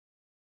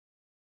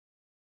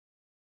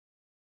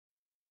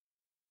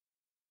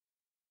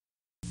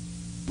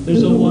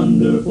There's a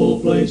wonderful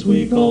place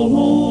we call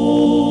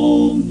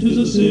home. 'Tis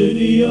a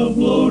city of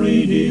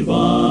glory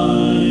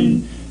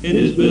divine. It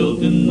is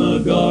built in the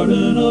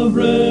garden of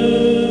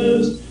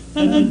rest,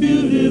 and that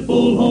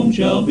beautiful home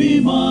shall be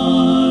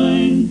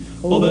mine.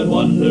 Oh, that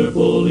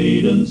wonderful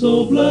Eden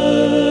so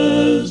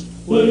blessed,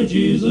 where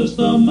Jesus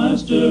the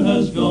Master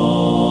has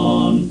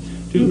gone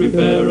to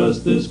prepare us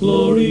this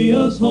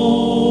glorious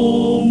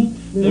home.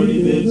 There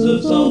he bids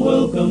us all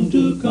welcome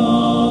to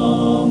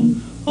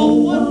come. Oh,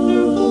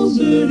 wonderful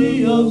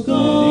city of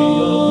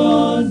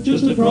God,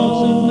 just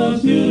across in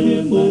that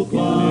beautiful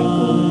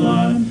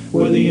climb,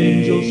 where the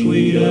angels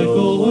sweet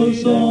echo a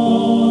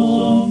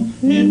song,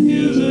 in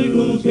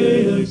musical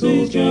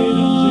cadences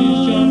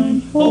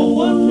chime. Oh,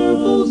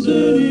 wonderful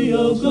city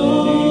of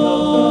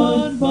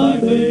God, by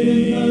faith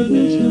in the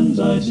distance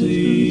I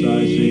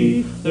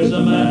see. There's a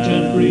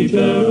mansion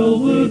prepared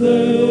over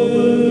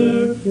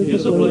there,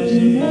 it's a place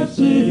in that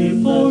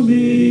city for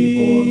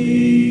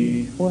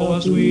me. Oh, how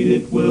sweet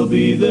it will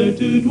be there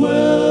to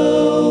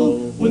dwell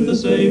with the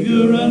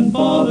Savior and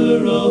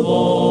Father of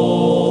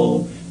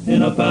all,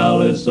 in a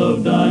palace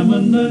of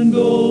diamond and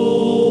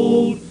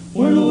gold,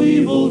 where no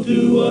evil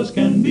to us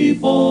can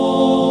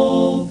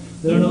befall.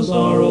 There no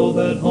sorrow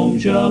that home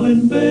shall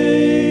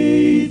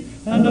invade,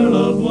 and our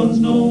loved ones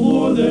no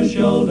more there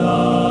shall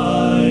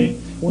die.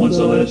 One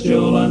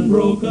celestial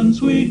unbroken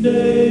sweet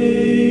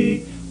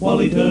day, while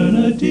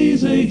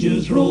eternity's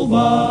ages roll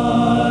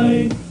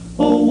by.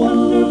 Oh,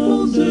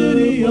 wonderful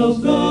city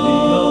of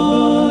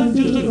God,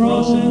 just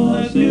across in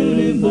that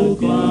beautiful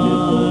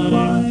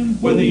climb,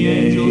 where the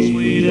angels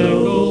sweet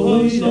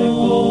echo a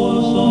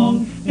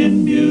song,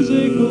 in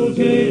musical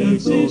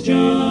cadences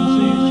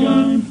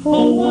chime.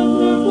 Oh,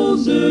 wonderful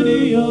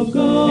city of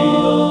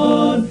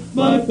God,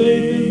 by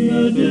faith in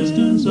the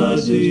distance I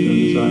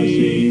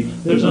see.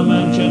 There's a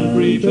mansion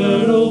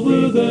prepared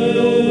over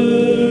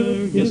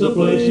there, it's a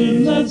place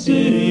in that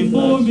city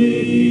for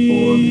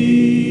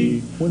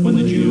me. When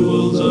the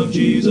jewels of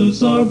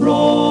Jesus are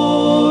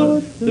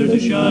brought, they're to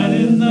shine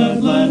in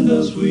that land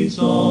a sweet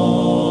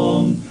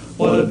song.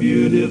 What a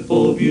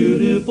beautiful,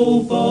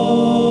 beautiful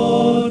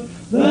thought,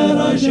 that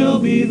I shall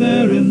be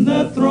there in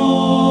that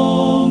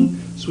throng.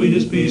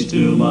 Sweetest peace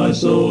to my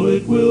soul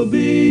it will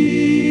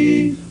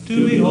be,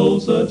 to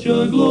behold such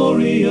a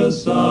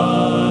glorious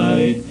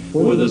sight,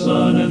 where the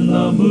sun and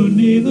the moon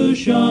neither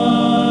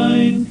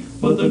shine,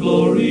 but the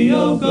glory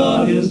of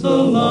God is the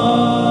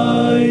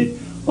light.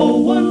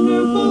 Oh,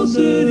 wonderful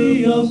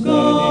city of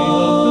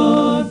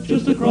God,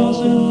 just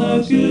across in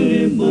that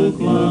beautiful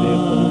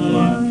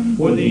climb,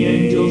 where the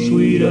angels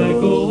sweet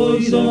echo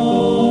a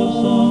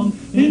song,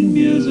 in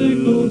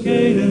musical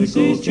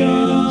cadences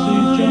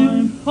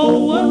chime.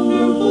 Oh,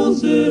 wonderful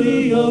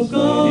city of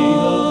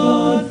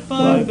God,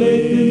 by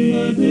faith in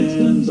the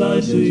distance I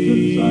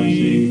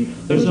see.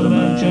 There's a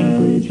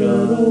mansion